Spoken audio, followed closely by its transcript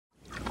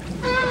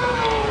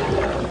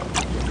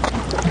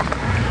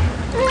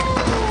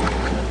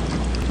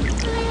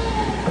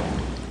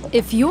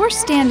If you're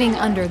standing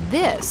under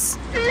this,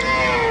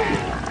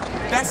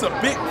 That's a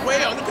big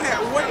whale. Look at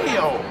that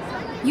whale.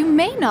 you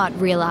may not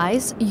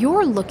realize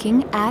you're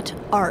looking at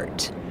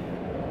art.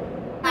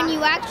 When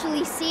you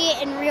actually see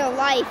it in real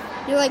life,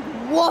 you're like,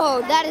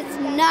 whoa, that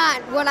is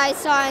not what I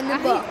saw in the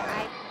book.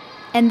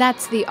 And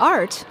that's the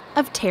art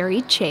of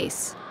Terry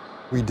Chase.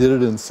 We did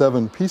it in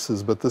 7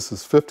 pieces, but this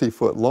is 50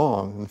 foot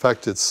long. In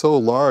fact, it's so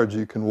large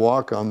you can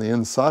walk on the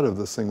inside of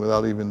this thing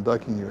without even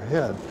ducking your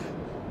head.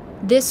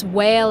 This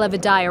whale of a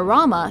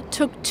diorama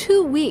took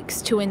 2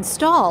 weeks to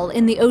install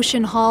in the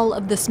Ocean Hall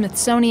of the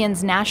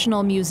Smithsonian's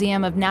National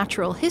Museum of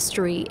Natural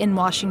History in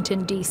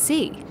Washington,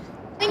 D.C.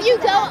 If you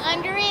go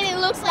under it, it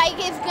looks like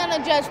it's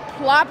gonna just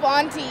plop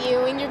onto you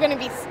and you're gonna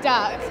be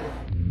stuck.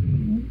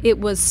 It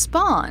was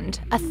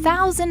spawned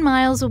 1,000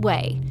 miles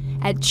away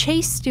at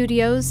Chase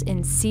Studios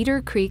in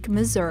Cedar Creek,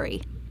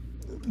 Missouri.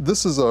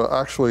 This is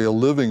actually a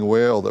living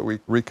whale that we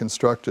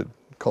reconstructed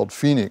called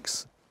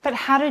Phoenix. But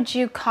how did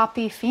you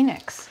copy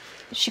Phoenix?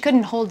 She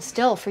couldn't hold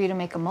still for you to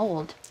make a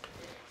mold.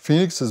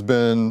 Phoenix has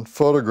been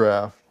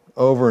photographed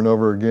over and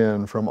over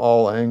again from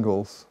all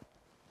angles.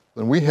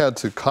 And we had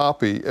to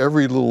copy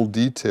every little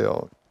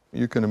detail.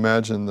 You can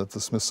imagine that the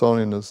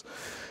Smithsonian is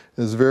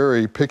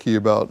very picky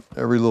about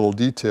every little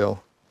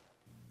detail.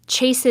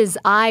 Chase's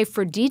eye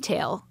for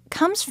detail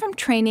comes from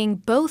training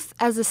both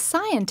as a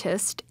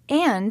scientist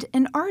and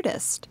an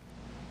artist.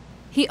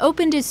 He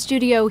opened his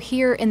studio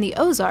here in the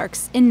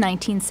Ozarks in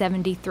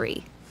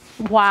 1973.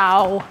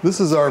 Wow. This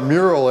is our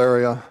mural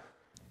area.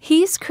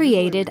 He's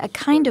created a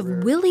kind of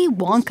Willy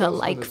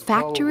Wonka-like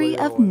factory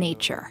of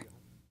nature.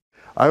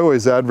 I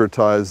always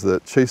advertise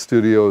that Chase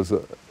Studio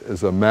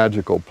is a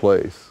magical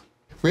place.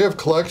 We have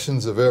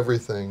collections of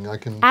everything.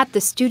 At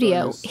the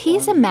studio,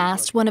 he's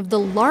amassed one of the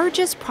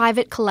largest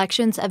private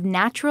collections of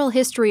natural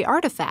history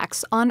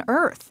artifacts on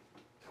Earth.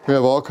 We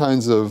have all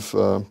kinds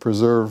of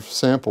preserved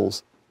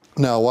samples.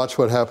 Now watch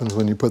what happens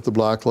when you put the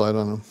black light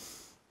on them.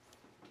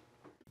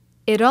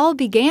 It all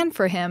began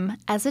for him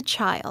as a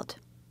child.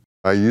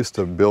 I used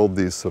to build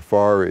these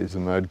safaris,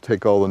 and I'd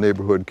take all the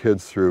neighborhood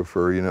kids through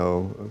for,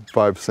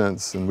 5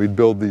 cents, and we'd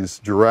build these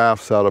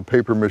giraffes out of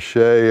paper mache,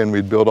 and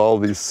we'd build all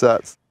these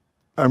sets.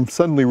 I'm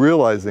suddenly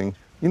realizing,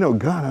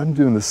 God, I'm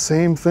doing the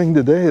same thing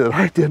today that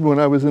I did when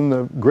I was in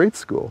the grade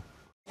school.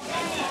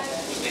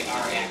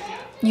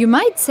 You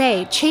might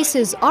say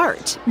Chase's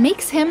art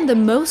makes him the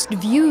most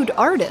viewed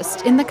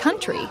artist in the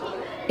country,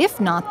 if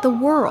not the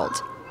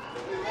world.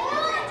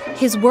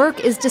 His work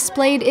is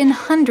displayed in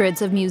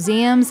hundreds of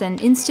museums and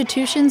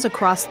institutions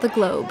across the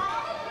globe.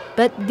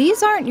 But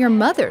these aren't your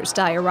mother's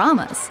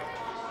dioramas.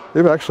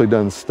 They've actually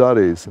done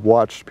studies,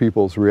 watched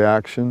people's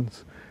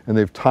reactions, and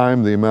they've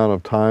timed the amount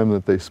of time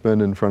that they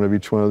spend in front of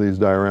each one of these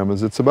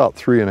dioramas. It's about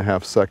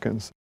 3.5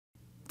 seconds.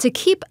 To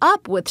keep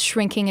up with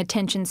shrinking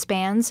attention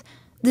spans,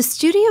 the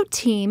studio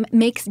team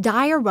makes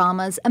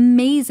dioramas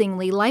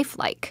amazingly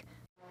lifelike.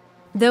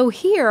 Though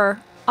here,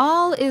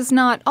 all is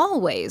not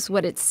always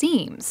what it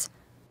seems.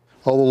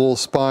 All the little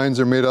spines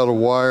are made out of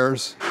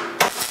wires.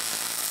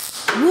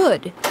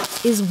 Wood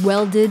is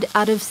welded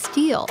out of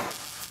steel.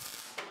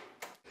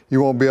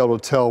 You won't be able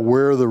to tell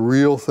where the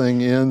real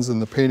thing ends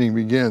and the painting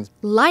begins.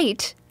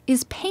 Light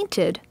is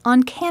painted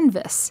on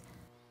canvas.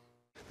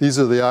 These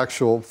are the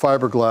actual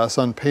fiberglass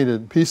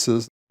unpainted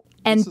pieces.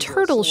 And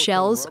turtle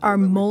shells are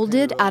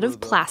molded out of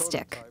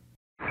plastic.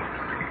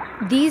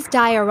 These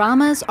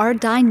dioramas are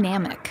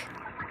dynamic,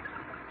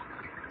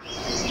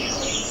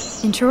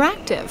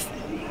 interactive,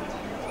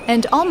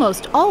 and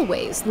almost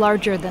always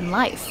larger than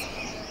life.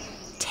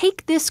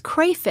 Take this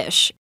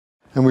crayfish.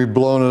 And we've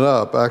blown it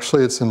up.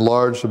 Actually, it's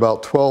enlarged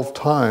about 12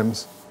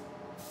 times.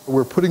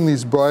 We're putting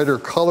these brighter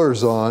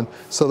colors on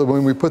so that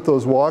when we put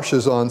those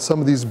washes on, some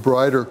of these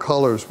brighter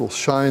colors will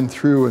shine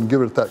through and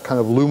give it that kind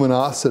of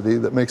luminosity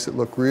that makes it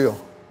look real.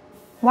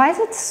 Why is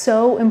it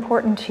so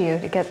important to you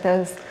to get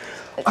those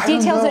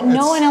details that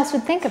no one else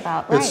would think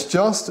about, right? It's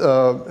just,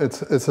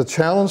 it's a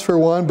challenge for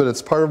one, but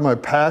it's part of my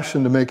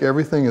passion to make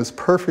everything as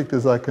perfect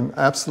as I can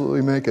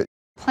absolutely make it.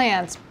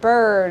 Plants,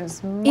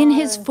 birds. In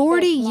his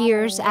 40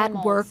 years at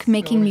work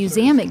making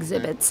museum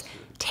exhibits,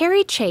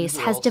 Terry Chase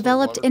has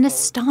developed an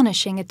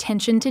astonishing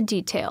attention to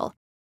detail.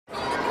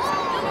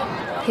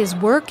 His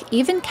work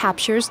even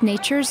captures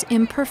nature's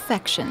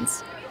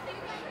imperfections.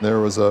 There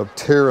was a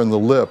tear in the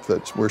lip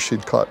where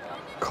she'd caught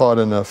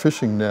in a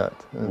fishing net.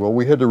 Well,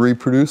 we had to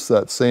reproduce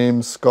that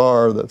same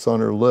scar that's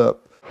on her lip.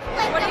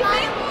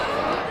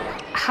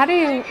 How do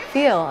you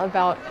feel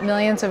about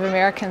millions of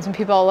Americans and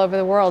people all over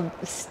the world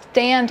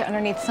stand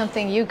underneath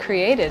something you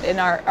created and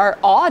are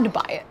awed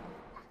by it?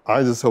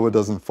 I just hope it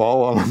doesn't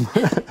fall on them.